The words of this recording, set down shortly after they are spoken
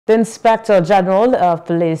The Inspector General of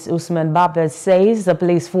Police, Usman Baba, says the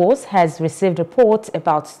police force has received reports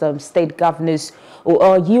about some state governors who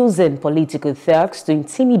are using political thugs to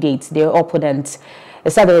intimidate their opponents. He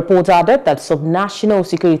said the report added that some national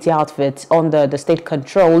security outfits under the state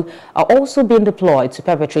control are also being deployed to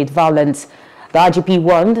perpetrate violence. The IGP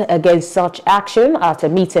warned against such action after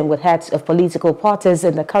meeting with heads of political parties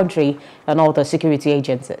in the country and other security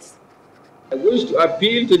agencies. I wish to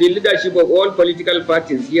appeal to the leadership of all political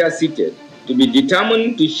parties here seated to be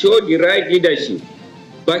determined to show the right leadership,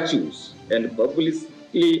 virtues, and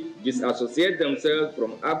publicly disassociate themselves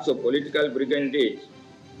from acts of political brigandage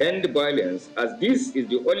and violence, as this is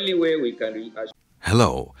the only way we can reassure.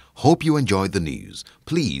 Hello, hope you enjoyed the news.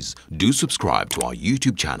 Please do subscribe to our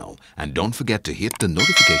YouTube channel and don't forget to hit the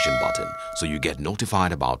notification button so you get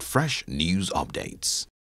notified about fresh news updates.